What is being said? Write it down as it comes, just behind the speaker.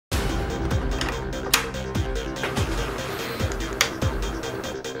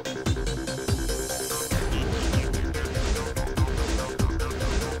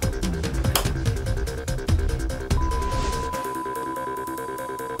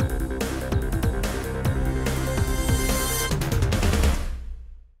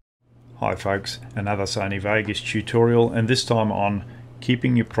Hi folks, another Sony Vegas tutorial, and this time on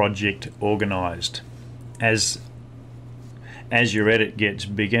keeping your project organized. As your edit gets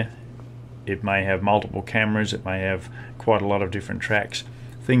bigger, it may have multiple cameras, it may have quite a lot of different tracks.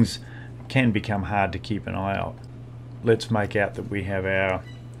 Things can become hard to keep an eye out. Let's make out that we have our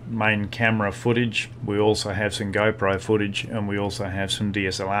main camera footage, we also have some GoPro footage, and we also have some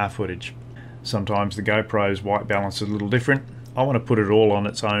DSLR footage. Sometimes the GoPro's white balance is a little different. I want to put it all on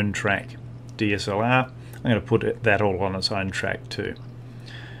its own track. DSLR, I'm going to put that all on its own track too.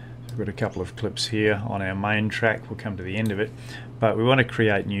 We've got a couple of clips here on our main track, we'll come to the end of it, but we want to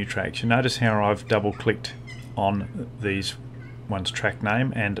create new tracks. You notice how I've double clicked on these one's track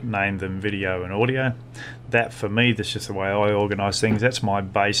name and named them video and audio. That for me, that's just the way I organize things. That's my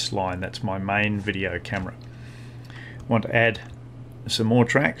baseline, that's my main video camera. Want to add some more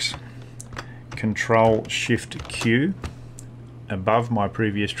tracks. Control Shift Q above my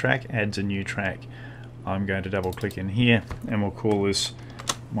previous track adds a new track. I'm going to double click in here and we'll call this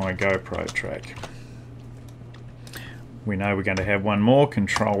my GoPro track. We know we're going to have one more.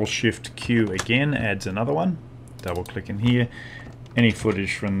 Control Shift Q again adds another one. Double click in here. Any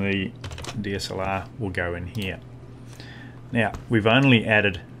footage from the DSLR will go in here. Now we've only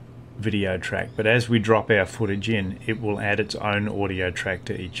added video track, but as we drop our footage in, it will add its own audio track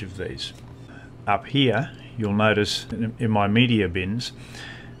to each of these. Up here you'll notice in my media bins,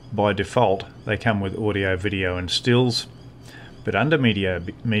 by default they come with audio, video and stills, but under media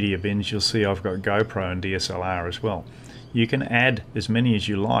bins you'll see I've got GoPro and DSLR as well. You can add as many as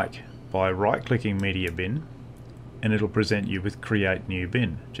you like by right clicking media bin and it'll present you with create new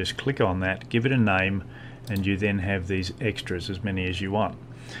bin. Just click on that, give it a name, and you then have these extras, as many as you want.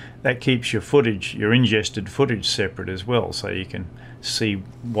 That keeps your footage, your ingested footage, separate as well, so you can see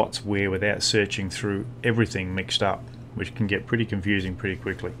what's where without searching through everything mixed up, which can get pretty confusing pretty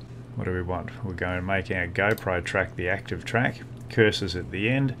quickly. What do we want? We're going to make our GoPro track the active track, cursors at the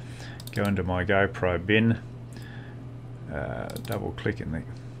end, go into my GoPro bin, double click in the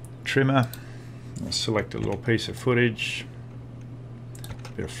trimmer, select a little piece of footage,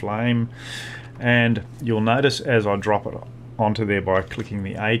 a bit of flame, and you'll notice as I drop it onto there by clicking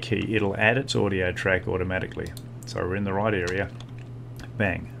the A key, it'll add its audio track automatically. So we're in the right area.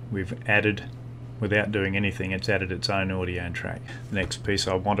 Bang, we've added, without doing anything, it's added its own audio track. The next piece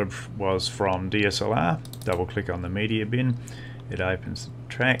I wanted was from DSLR. Double click on the media bin, it opens the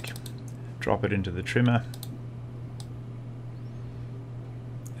track, drop it into the trimmer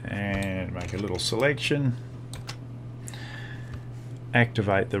and make a little selection.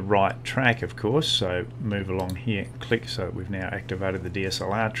 Activate the right track, of course, so move along here, click, so we've now activated the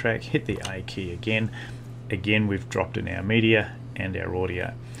DSLR track, hit the A key again. Again we've dropped in our media and our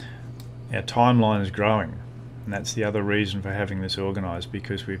audio. Our timeline is growing, and that's the other reason for having this organized,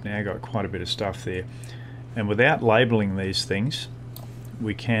 because we've now got quite a bit of stuff there, and without labeling these things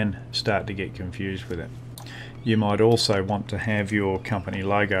we can start to get confused with it. You might also want to have your company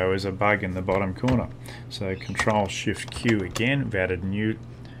logo as a bug in the bottom corner. So Control Shift Q again, we've added a new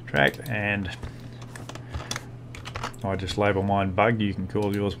track, and I just label mine bug, you can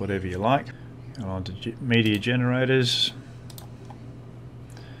call yours whatever you like. Go on to media generators,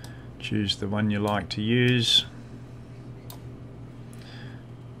 choose the one you like to use.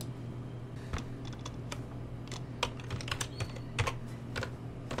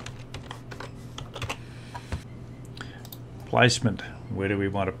 Placement, where do we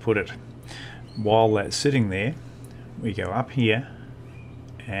want to put it? While that's sitting there, we go up here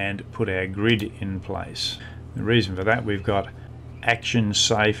and put our grid in place. The reason for that, we've got action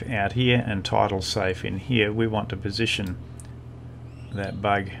safe out here and title safe in here. We want to position that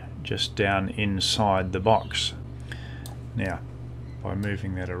bug just down inside the box. Now by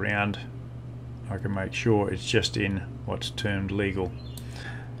moving that around I can make sure it's just in what's termed legal,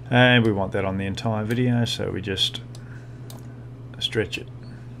 and we want that on the entire video, so we just stretch it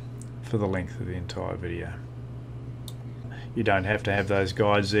for the length of the entire video. You don't have to have those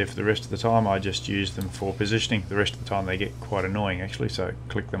guides there for the rest of the time, I just use them for positioning. The rest of the time they get quite annoying actually, so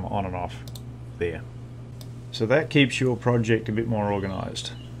click them on and off there. So that keeps your project a bit more organized.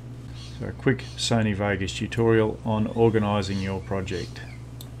 So a quick Sony Vegas tutorial on organizing your project.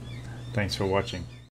 Thanks for watching.